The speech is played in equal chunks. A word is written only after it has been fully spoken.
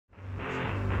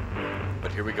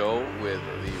But here we go with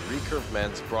the recurve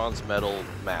men's bronze medal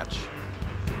match.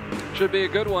 Should be a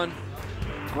good one.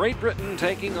 Great Britain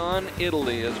taking on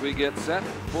Italy as we get set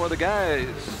for the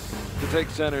guys to take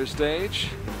center stage.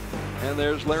 And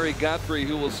there's Larry Godfrey,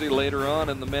 who we'll see later on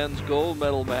in the men's gold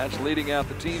medal match, leading out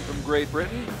the team from Great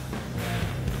Britain.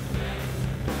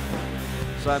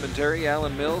 Simon Terry,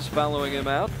 Alan Mills following him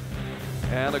out.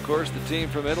 And of course the team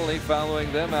from Italy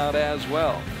following them out as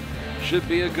well. Should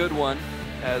be a good one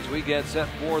as we get set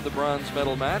for the bronze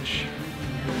medal match.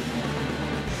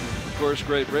 Of course,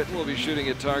 Great Britain will be shooting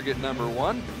at target number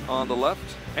 1 on the left,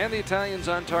 and the Italians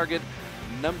on target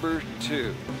number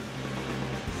 2.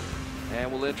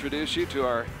 And we'll introduce you to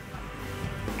our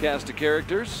cast of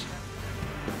characters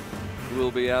who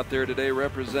will be out there today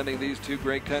representing these two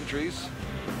great countries.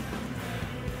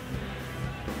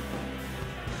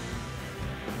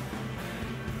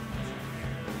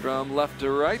 From left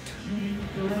to right,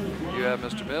 you have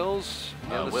Mr. Mills in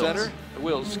the center.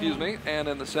 Wills, excuse me. And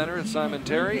in the center is Simon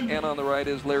Terry, and on the right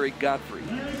is Larry Godfrey.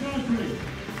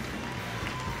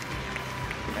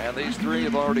 And these three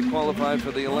have already qualified for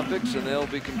the Olympics, and they'll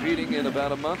be competing in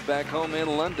about a month back home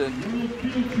in London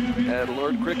at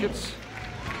Lord Crickett's,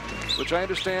 which I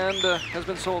understand has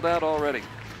been sold out already.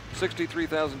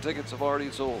 63,000 tickets have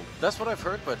already sold. That's what I've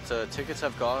heard, but tickets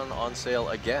have gone on sale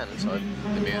again, so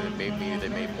maybe they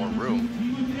made more room.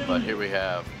 But here we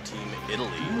have Team Italy,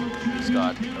 who's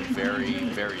got a very,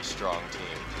 very strong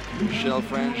team. Michel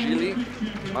Frangilli,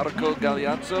 Marco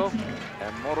Gagliazzo,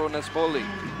 and Mauro Nespoli.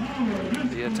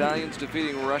 The Italians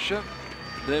defeating Russia,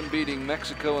 then beating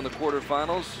Mexico in the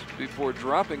quarterfinals before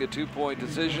dropping a 2-point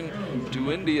decision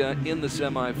to India in the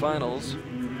semifinals.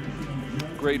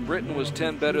 Great Britain was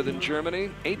 10 better than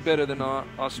Germany, 8 better than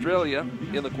Australia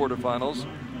in the quarterfinals,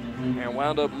 and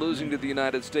wound up losing to the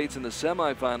United States in the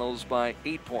semifinals by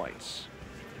 8 points.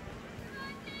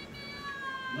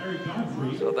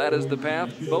 So that is the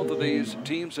path both of these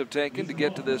teams have taken to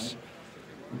get to this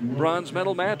bronze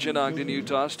medal match in Ogden,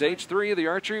 Utah, stage 3 of the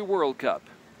Archery World Cup.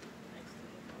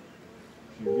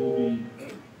 She will be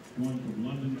going from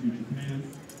London to Japan.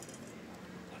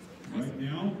 Right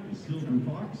now, the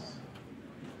Silver Fox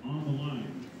on the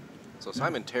line. So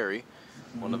Simon Terry,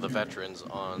 one of the veterans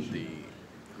on the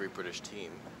Great British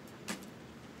team,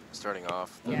 starting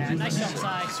off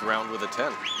this round with a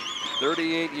 10.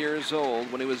 38 years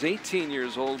old. When he was 18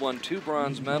 years old, won 2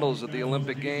 bronze medals at the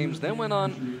Olympic Games, then went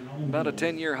on about a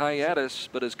 10-year hiatus,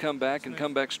 but has come back and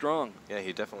come back strong. Yeah,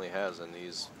 he definitely has, and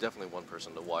he's definitely one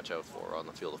person to watch out for on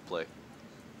the field of play.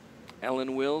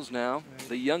 Alan Wills now,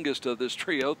 the youngest of this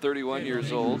trio, 31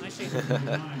 years old.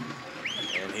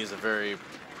 And he's a very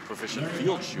proficient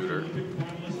field shooter,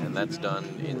 and that's done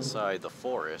inside the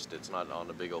forest. It's not on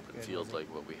a big open field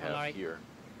like what we have here.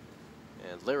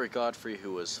 And Larry Godfrey,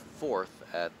 who was 4th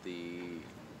at the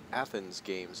Athens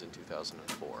Games in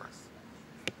 2004.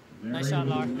 Nice shot,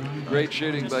 Lark. Great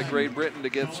shooting by Great Britain to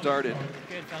get started.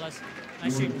 Good, fellas.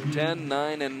 Nice shooting. 10,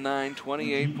 9, and 9,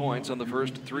 28 points on the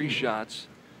first 3 shots.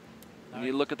 When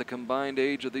you look at the combined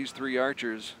age of these 3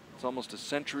 archers, it's almost a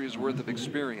century's worth of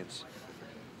experience.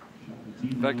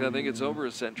 In fact, I think it's over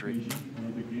a century.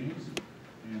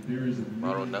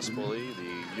 Mauro Nespoli,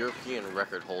 the European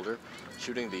record holder,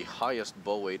 shooting the highest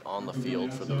bow weight on the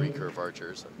field for the recurve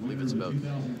archers. I believe it's about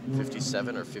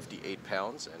 57 or 58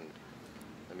 pounds. And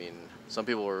I mean, some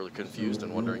people were confused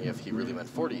and wondering if he really meant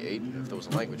 48, if there was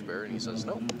a language barrier, and he says,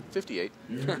 no, 58.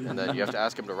 And then you have to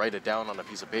ask him to write it down on a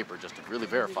piece of paper just to really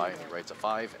verify, and he writes a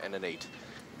 5 and an 8.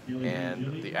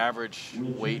 And the average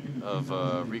weight of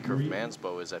a recurve man's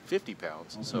bow is at 50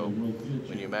 pounds. So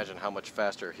when you imagine how much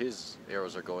faster his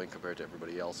arrows are going compared to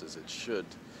everybody else's, it should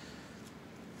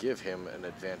give him an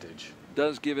advantage.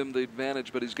 Does give him the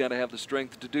advantage, but he's got to have the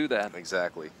strength to do that.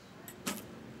 Exactly.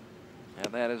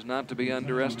 And that is not to be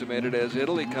underestimated as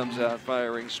Italy comes out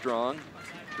firing strong.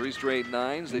 3 straight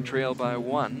 9s, they trail by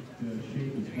 1.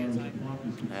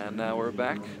 And now we're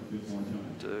back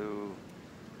to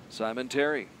Simon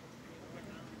Terry,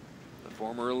 the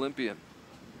former Olympian,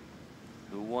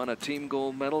 who won a team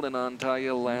gold medal in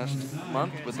Antalya last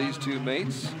month with these 2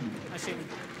 mates.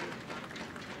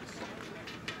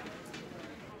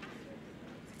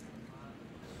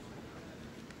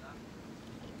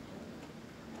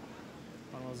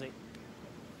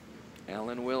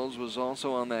 Alan Wills was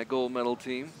also on that gold medal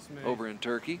team over in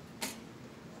Turkey.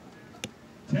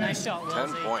 Nice shot, Will.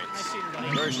 10 points. Nice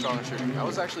shooting, very strong shooting. I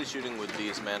was actually shooting with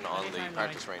these men on the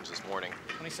practice range this morning.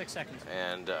 26 seconds.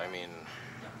 And I mean,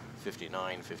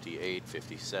 59, 58,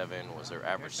 57 was their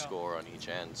average score on each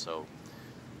end. So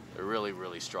they're really,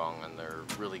 really strong, and they're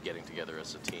really getting together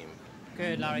as a team.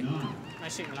 Good, Larry.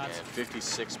 Nice shooting, lads. And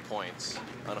 56 points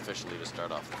unofficially to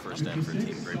start off the first end for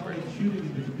Team Great Britain. Shooting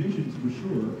in the conditions for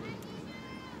sure.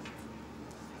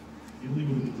 Italy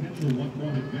with a potential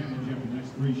 1-point advantage after the next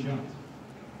 3 shots.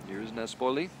 Here's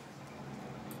Nespoli.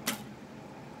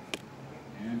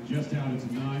 And just out, it's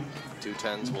a 9. 2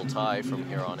 10s will tie from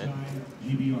here on in.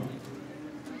 GBR.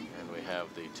 And we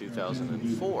have the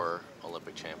 2004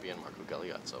 Olympic champion, Marco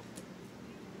Galeazzo.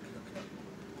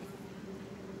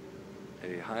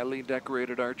 A highly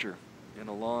decorated archer in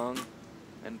a long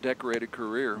and decorated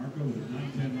career. Marco with a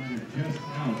 9-10 liner just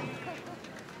out.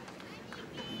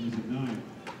 He's at 9.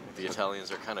 The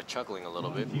Italians are kind of chuckling a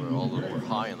little bit. We're all a little more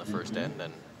high in the first end,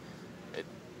 and it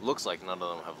looks like none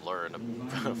of them have learned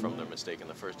from their mistake in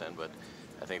the first end, but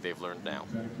I think they've learned now.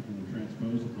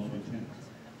 Transpose and all the 10s.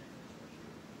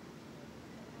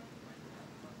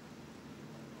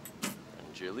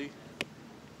 And Gilly,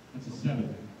 That's a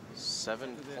 7.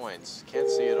 7 points. Can't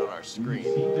see it on our screen.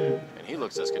 And he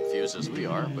looks as confused as we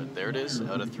are, but there it is,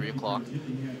 out at 3 o'clock.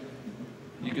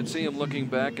 You could see him looking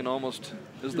back and almost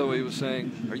as though he was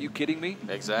saying, "Are you kidding me?"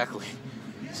 Exactly.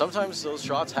 Sometimes those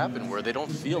shots happen where they don't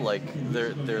feel like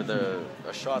they're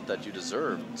a shot that you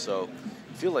deserve. So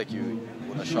you feel like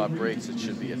when a shot breaks, it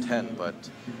should be a 10, but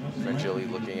Frangilli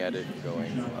looking at it and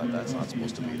going, that's not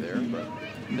supposed to be there. But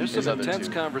there's some intense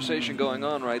conversation going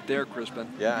on right there,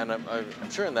 Crispin. Yeah, and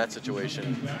I'm sure in that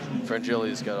situation,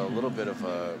 Frangilli's got a little bit of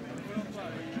a,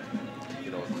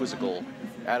 a quizzical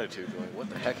attitude, going, what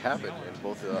the heck happened? And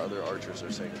both the other archers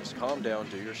are saying, just calm down,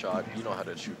 do your shot. You know how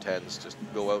to shoot 10s. Just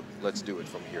go out, let's do it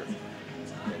from here.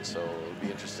 And so it'll be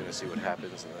interesting to see what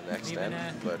happens in the next end.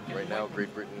 But right now,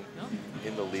 Great Britain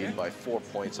in the lead by 4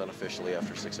 points unofficially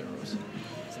after 6 arrows.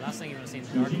 It's the last thing you want to see in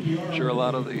the dark. I'm sure a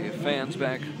lot of the fans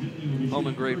back home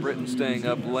in Great Britain staying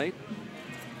up late.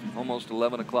 Almost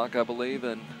 11 o'clock, I believe,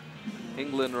 in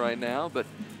England right now, but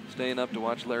staying up to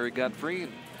watch Larry Godfrey,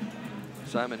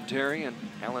 Simon Terry, and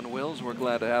Alan Wills. We're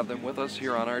glad to have them with us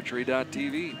here on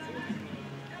Archery.tv.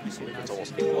 I believe it's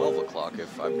almost 12 o'clock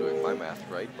if I'm doing my math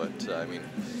right, but I mean,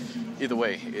 either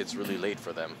way, it's really late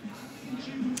for them.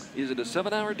 Is it a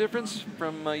 7-hour difference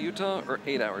from Utah, or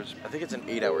 8 hours? I think it's an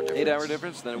 8-hour difference. 8-hour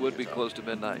difference? Then it would be close to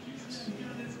midnight.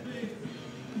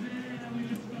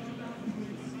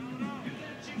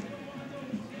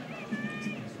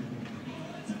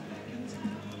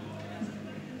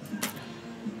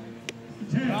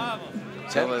 Bravo. 10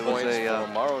 So it was points a,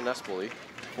 for Mauro Nespoli.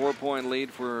 4-point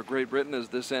lead for Great Britain as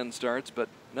this end starts, but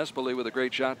Nespoli with a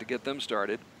great shot to get them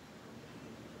started.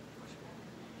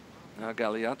 Now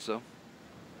Galeazzo,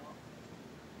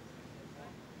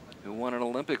 who won an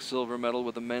Olympic silver medal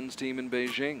with the men's team in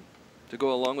Beijing, to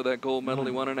go along with that gold medal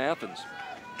he won in Athens.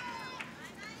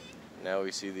 Now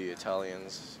we see the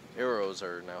Italians' arrows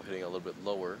are now hitting a little bit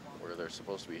lower where they're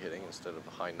supposed to be hitting instead of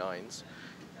the high 9s.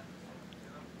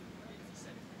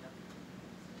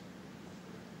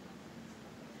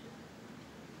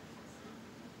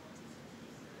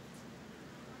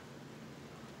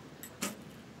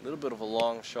 A little bit of a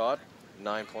long shot,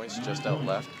 9 points just out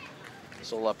left.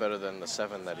 So a lot better than the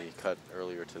 7 that he cut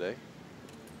earlier today.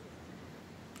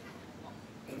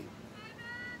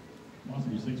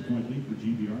 Possible 6-point lead for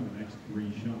GBR in the next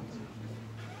 3 shots.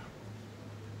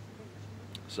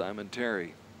 Simon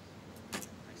Terry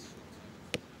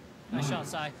Nice shot,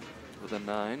 Si. with a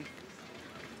 9.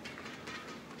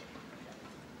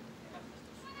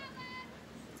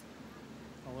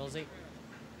 Oh, Willsey.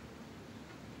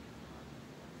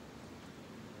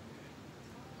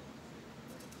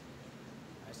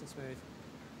 Nice and smooth.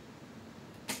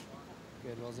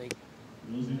 Good, Willsey.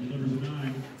 Wilson delivers a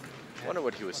 9. I wonder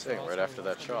what he was saying right after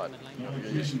that shot. You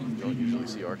don't usually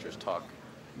see archers talk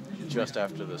just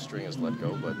after the string is let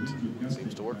go, but it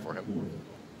seems to work for him.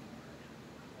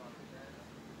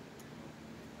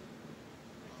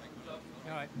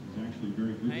 All right. It's actually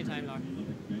very good. Anytime, Lord.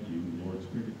 Olympic venue, Lord's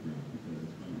Cricket Ground, because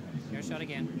it's going to have Your shot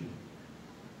again.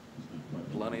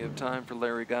 Plenty of time for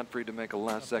Larry Godfrey to make a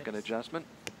last-second adjustment.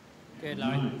 Good,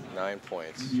 Larry. 9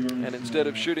 points. And instead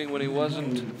of shooting when he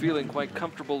wasn't feeling quite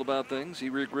comfortable about things, he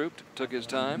regrouped, took his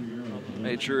time,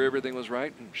 made sure everything was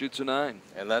right, and shoots a 9.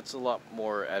 And that's a lot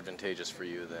more advantageous for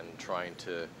you than trying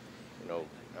to,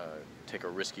 take a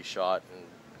risky shot and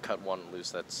cut one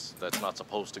loose that's not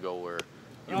supposed to go where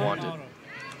you want it.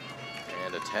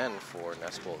 And a 10 for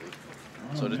Nespoli.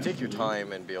 So to take your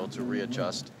time and be able to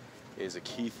readjust is a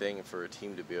key thing for a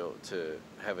team to be able to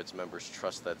have its members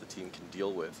trust that the team can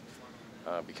deal with.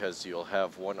 Because you'll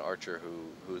have one archer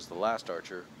who's the last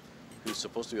archer who's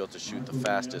supposed to be able to shoot the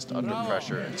fastest under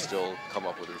pressure and still come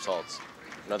up with results.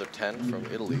 Another 10 from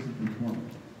Italy.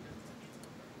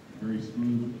 Very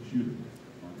smooth shooter,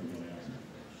 Marco Galeazzo.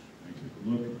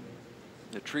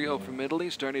 The trio from Italy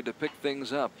starting to pick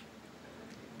things up.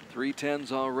 3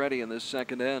 10s already in this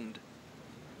second end.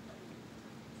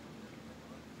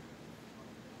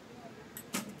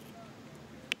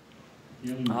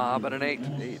 But an 8.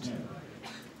 8.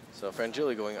 So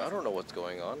Frangilli going, I don't know what's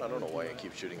going on. I don't know why I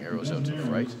keep shooting arrows out to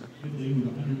the right.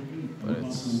 But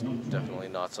it's definitely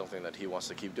not something that he wants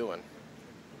to keep doing.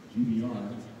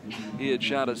 He had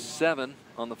shot a 7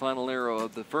 on the final arrow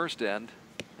of the first end,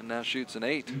 and now shoots an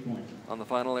 8 on the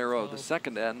final arrow of the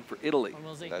second end for Italy.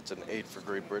 That's an 8 for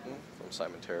Great Britain from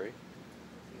Simon Terry.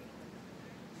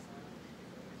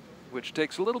 Which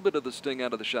takes a little bit of the sting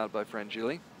out of the shot by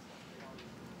Frangilli.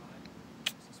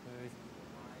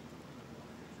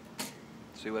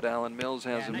 See what Alan Mills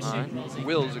has in mind.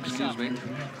 Wills, excuse me.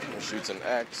 He shoots an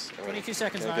X. I mean, 22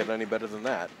 seconds, can't get any better than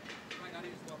that.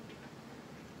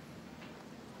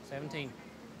 17.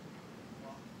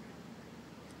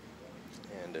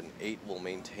 And an 8 will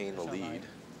maintain the lead.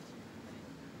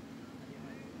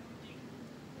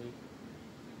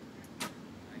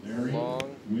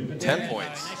 Long. 10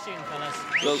 points. Nice shooting, fellas.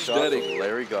 So Shot steady. from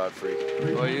Larry Godfrey.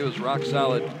 Boy, he was rock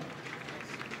solid.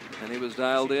 And he was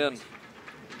dialed in.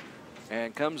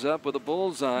 And comes up with a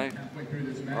bullseye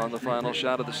on the final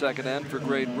shot of the second end for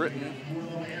Great Britain.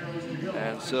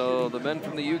 And so the men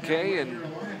from the UK in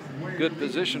good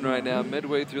position right now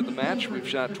midway through the match. We've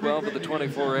shot 12 of the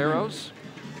 24 arrows.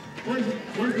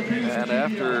 And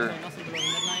after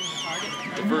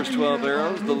the first 12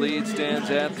 arrows, the lead stands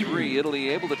at 3. Italy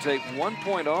able to take 1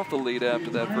 point off the lead after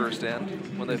that first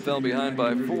end when they fell behind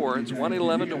by 4. It's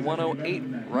 111 to 108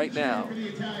 right now.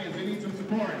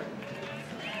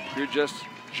 If you're just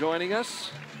joining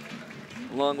us,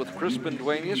 along with Crispin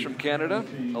Duenas from Canada,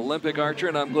 Olympic archer,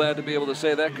 and I'm glad to be able to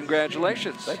say that.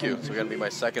 Congratulations. Thank you. It's going to be my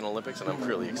second Olympics, and I'm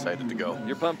really excited to go.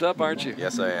 You're pumped up, aren't you?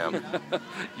 Yes, I am.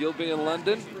 You'll be in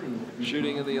London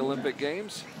shooting in the Olympic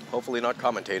Games. Hopefully not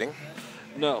commentating.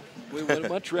 No, we would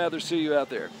much rather see you out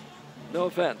there. No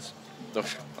offense.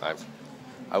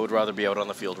 I would rather be out on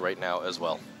the field right now as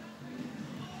well.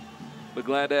 But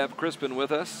glad to have Crispin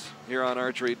with us here on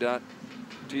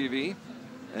archery.tv,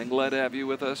 and glad to have you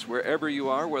with us wherever you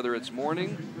are, whether it's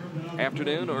morning,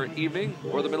 afternoon, or evening,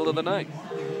 or the middle of the night.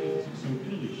 So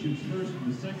Italy shoots first in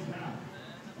the second half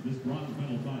of this bronze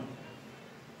medal fight.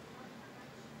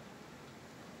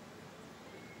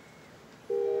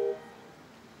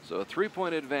 So a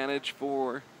 3-point advantage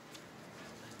for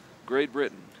Great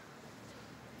Britain.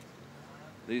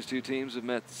 These two teams have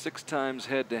met 6 times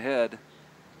head-to-head,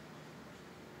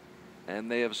 and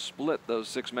they have split those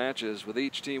 6 matches with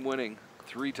each team winning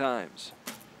 3 times.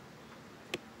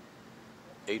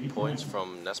 8 points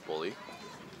from Nespoli.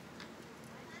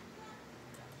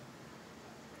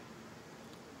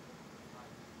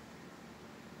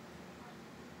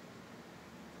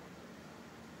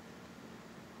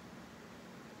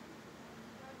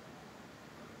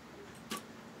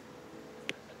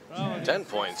 Oh, 10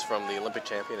 points from the Olympic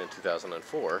champion in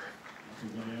 2004.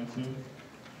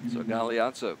 So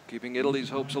Galeazzo keeping Italy's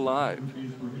hopes alive.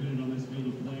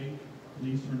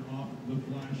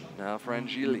 Now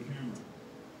Frangilli,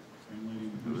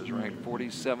 who is ranked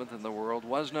 47th in the world,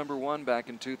 was #1 back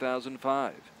in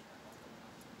 2005,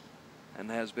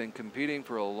 and has been competing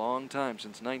for a long time,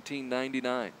 since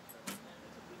 1999,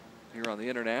 here on the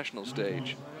international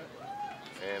stage.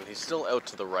 And he's still out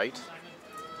to the right.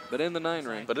 But in the 9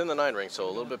 ring. But in the 9 ring, so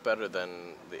a little bit better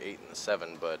than the 8 and the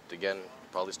 7, but again,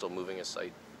 probably still moving his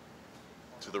sight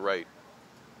to the right.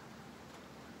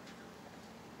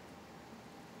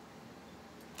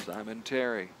 Simon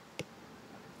Terry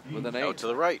with an 8. Out to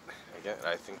the right. Again,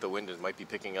 I think the wind might be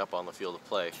picking up on the field of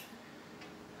play.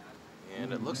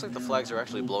 And it looks like the flags are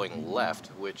actually blowing left,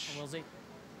 which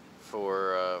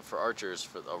for archers,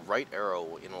 for a right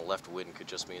arrow in a left wind could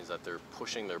just mean that they're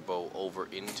pushing their bow over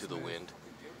into the wind.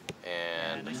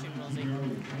 And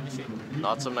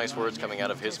not some nice words coming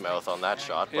out of his mouth on that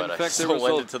shot, but I still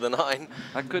went into the 9.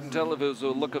 I couldn't tell if it was a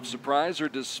look of surprise or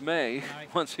dismay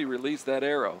once he released that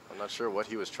arrow. I'm not sure what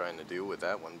he was trying to do with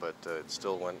that one, but it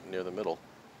still went near the middle.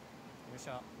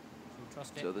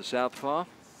 So the southpaw,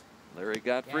 Larry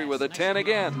Godfrey with a 10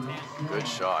 again. Good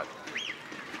shot.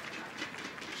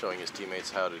 Showing his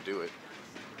teammates how to do it.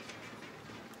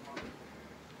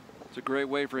 It's a great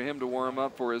way for him to warm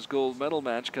up for his gold medal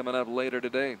match coming up later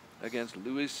today against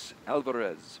Luis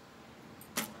Alvarez.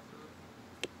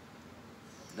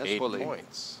 8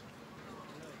 points.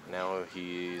 Now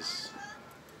he's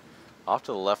off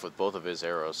to the left with both of his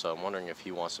arrows, so I'm wondering if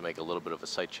he wants to make a little bit of a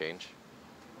sight change.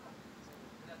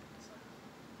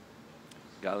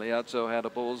 Galeazzo had a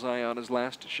bullseye on his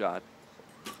last shot.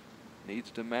 Needs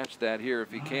to match that here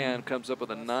if he can. Comes up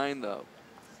with a 9, though.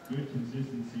 Good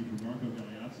consistency from Marco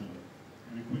Galeazzo.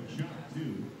 And a quick shot,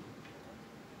 too.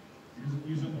 He doesn't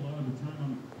use up a lot of the time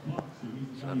on the clock, so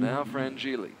he's So now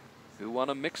Frangili, who won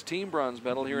a mixed team bronze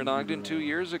medal here in Ogden 2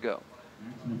 years ago.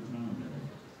 maximum time there.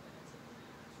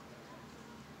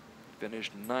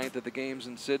 Finished 9th at the games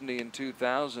in Sydney in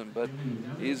 2000, but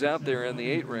he's out there in the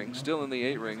 8 ring, still in the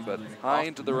 8 ring, but high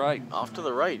into the right. Off to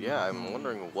the right, yeah. I'm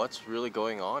wondering what's really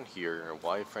going on here and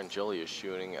why Frangili is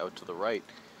shooting out to the right.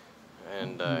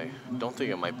 And I don't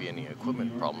think it might be any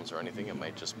equipment problems or anything. It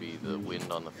might just be the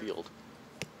wind on the field.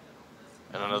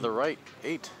 And another right,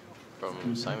 8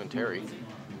 from Simon Terry.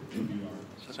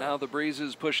 So now the breeze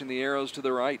is pushing the arrows to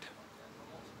the right.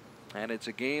 And it's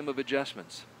a game of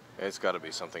adjustments. It's got to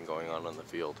be something going on the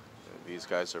field. These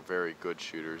guys are very good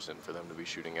shooters, and for them to be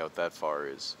shooting out that far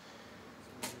is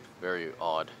very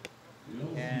odd.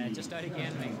 Yeah, just out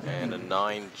again, mate. And a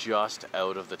 9 just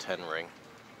out of the 10 ring.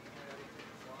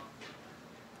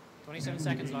 27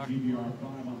 seconds, Laura. GBR 5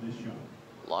 on this shot.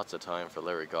 Lots of time for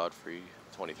Larry Godfrey,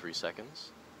 23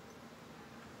 seconds.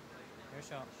 Your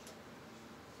shot.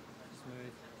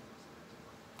 Smooth.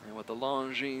 And with the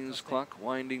Longines clock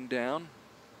winding down,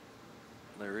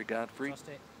 Larry Godfrey Trust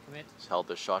it. Commit. He's held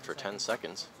this shot for 10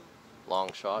 seconds.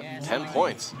 Long shot, Yes. 10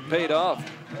 points. paid off.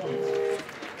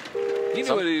 He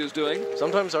knew what he was doing.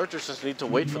 Sometimes archers just need to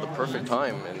wait for the perfect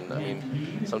time, and I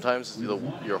mean, sometimes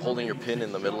you're holding your pin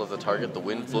in the middle of the target, the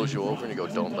wind blows you over, and you go,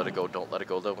 don't let it go, don't let it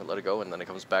go, don't let it go, and then it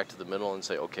comes back to the middle and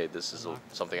say, okay, this is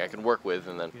something I can work with,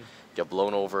 and then get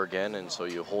blown over again, and so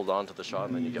you hold on to the shot,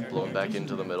 and then you get blown back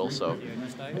into the middle. So,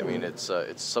 I mean, it's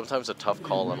sometimes a tough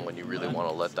call on when you really want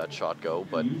to let that shot go,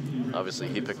 but obviously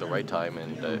he picked the right time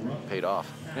and paid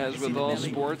off. As with all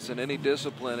sports and any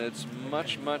discipline, it's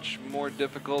much, much more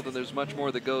difficult, and there's much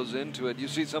more that goes into it. You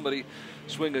see somebody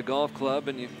swing a golf club,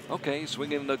 and he's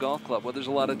swinging a golf club. Well, there's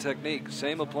a lot of technique.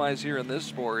 Same applies here in this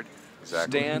sport.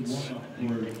 Exactly. Stance,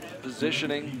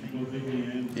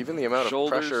 positioning, Even the amount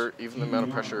shoulders. of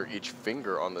pressure each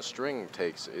finger on the string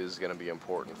takes is going to be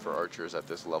important for archers at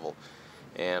this level.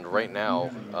 And right now,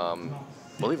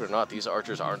 believe it or not, these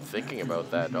archers aren't thinking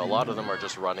about that. A lot of them are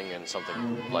just running in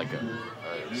something like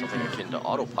something akin to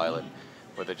autopilot,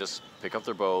 where they just pick up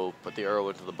their bow, put the arrow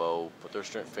into the bow, put their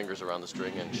fingers around the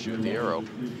string, and shoot the arrow.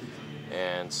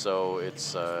 And so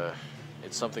it's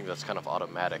something that's kind of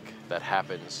automatic that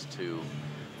happens to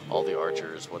all the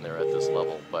archers when they're at this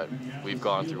level. But we've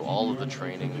gone through all of the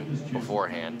training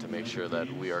beforehand to make sure that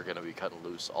we are going to be cutting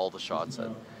loose all the shots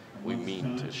that we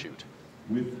mean to shoot.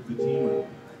 With the team.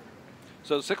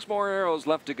 So 6 more arrows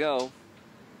left to go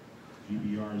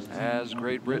GBR's as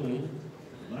Great Britain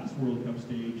last World Cup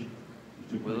stage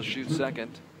will shoot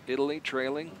second. Italy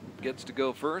trailing, gets to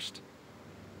go first.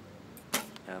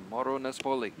 And Mauro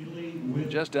Nespoli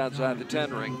just outside the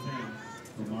 10 ring.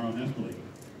 From Mauro Nespoli.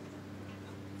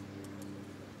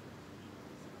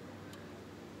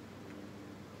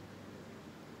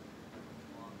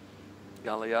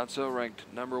 Galeazzo ranked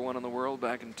 #1 in the world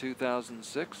back in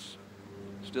 2006.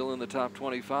 Still in the top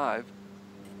 25.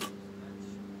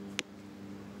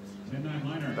 10-9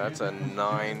 liner. That's a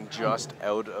 9 just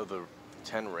out of the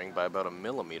 10 ring by about a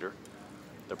millimeter.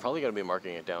 They're probably going to be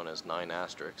marking it down as 9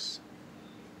 asterisks.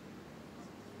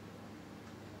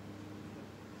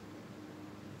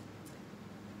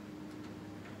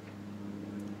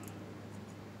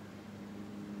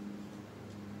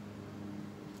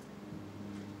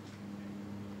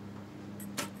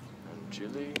 And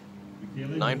Chile,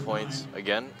 9 points,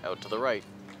 again, out to the right.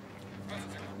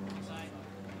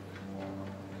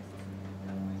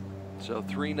 So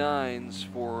 3 9s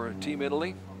for Team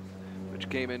Italy, which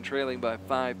came in trailing by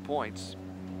 5 points.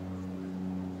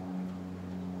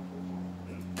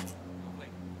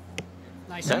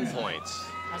 Nice. 10 points.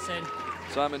 That's in.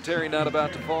 Simon Terry not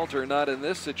about to falter, not in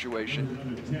this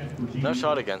situation. No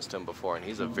shot against him before, and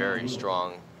he's a very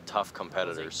strong, tough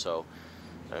competitor. So,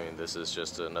 I mean, this is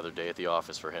just another day at the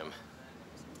office for him.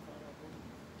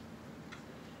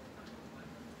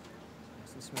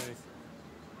 Nice and smooth.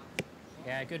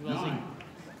 Yeah, good Willsy.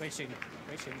 Great shooting.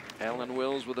 Great shooting. Alan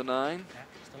Wills with a 9. Yeah,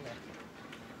 still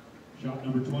there. Shot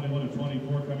number 21 of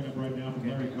 24 coming up right now from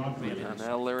Larry Godfrey. And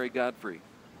now Larry Godfrey.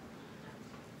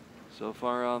 So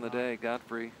far on the day,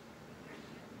 Godfrey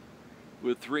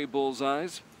with 3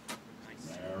 bullseyes.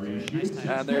 Larry shoots.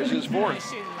 And there's his 4th. Nice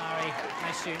shooting, Larry.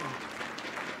 Nice shooting.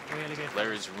 Really good.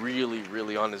 Larry's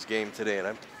really on his game today, and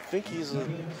I think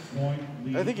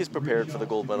he's prepared for the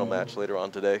gold medal match later on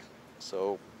today.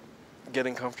 So,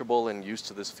 getting comfortable and used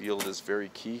to this field is very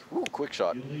key. Ooh, quick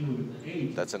shot.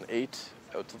 That's an 8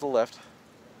 out to the left.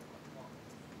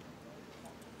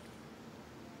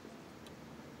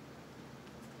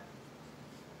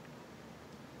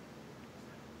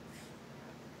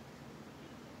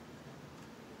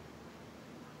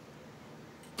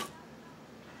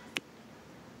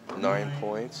 9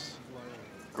 points.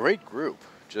 Great group,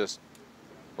 just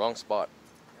wrong spot.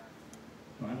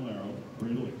 Final arrow,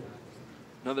 Brindley.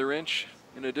 Another inch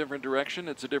in a different direction,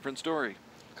 it's a different story.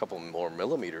 A couple more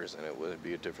millimeters and it would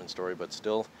be a different story, but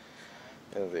still,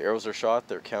 the arrows are shot,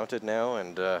 they're counted now,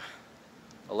 and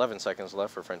 11 seconds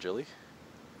left for Frangilli.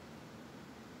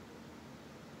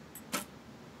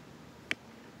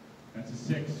 That's a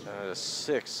 6. A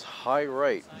 6, high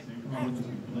right.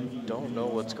 Don't know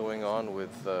what's going on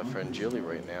with Frangilli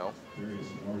right now. Various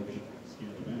large scale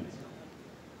events.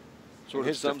 Sort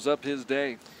of sums up his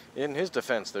day. In his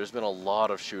defense, there's been a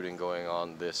lot of shooting going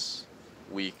on this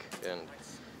week, and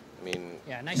I mean,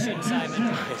 Yeah, nice shooting, Simon.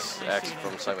 nice axe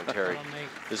from Simon Terry.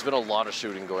 There's been a lot of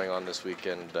shooting going on this week,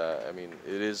 and I mean,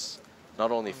 it is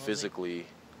not only physically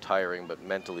tiring, but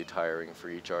mentally tiring for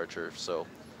each archer. So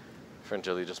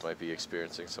Frangilli just might be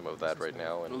experiencing some of that right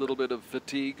now. And A little bit of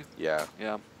fatigue. yeah.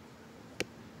 Yeah.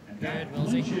 Good,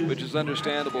 Wilsey. Which is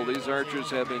understandable. These archers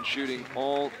have been shooting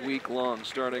all week long,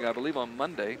 starting, I believe, on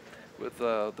Monday with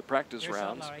the practice Your shot,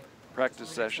 rounds, Larry. practice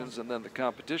sessions, and then the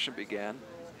competition began.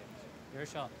 Your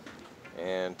shot.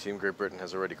 And Team Great Britain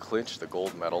has already clinched the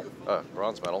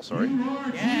bronze medal, sorry.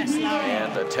 Yes, Larry.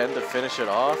 And a 10 to finish it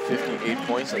off, 58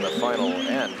 points in the final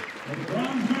end.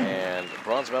 And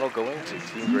bronze medal going to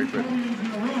Team Great Britain.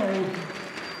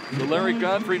 So Larry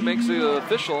Gottfried makes it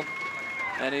official,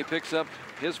 and he picks up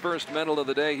his first medal of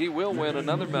the day. He will win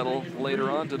another medal later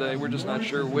on today. We're just not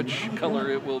sure which color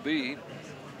it will be.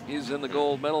 He's in the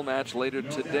gold medal match later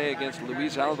today against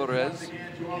Luis Alvarez.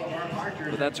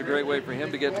 But that's a great way for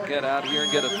him to get out here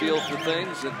and get a feel for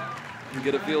things and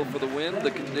get a feel for the wind,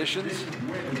 the conditions.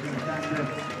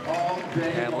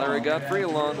 And Larry Godfrey,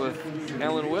 along with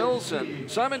Alan Wills and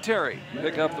Simon Terry,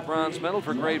 pick up the bronze medal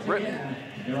for Great Britain.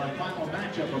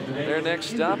 Their next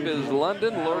stop is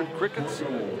London, Lord's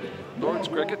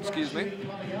Cricket, excuse me.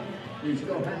 We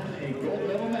still have a gold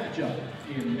medal matchup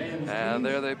in men's And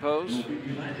there they pose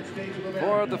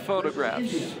for the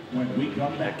photographs when we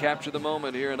come that capture the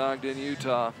moment here in Ogden,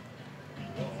 Utah.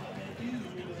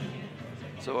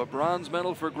 So a bronze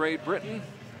medal for Great Britain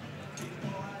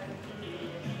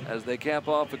as they cap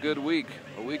off a good week,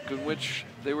 a week in which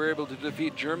they were able to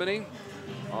defeat Germany,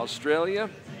 Australia,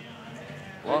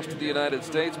 lost to the United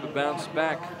States, but bounced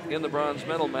back in the bronze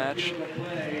medal match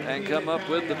and come up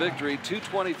with the victory,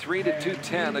 223 to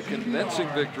 210, a convincing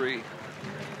victory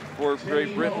for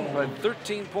Great Britain by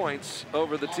 13 points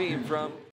over the team from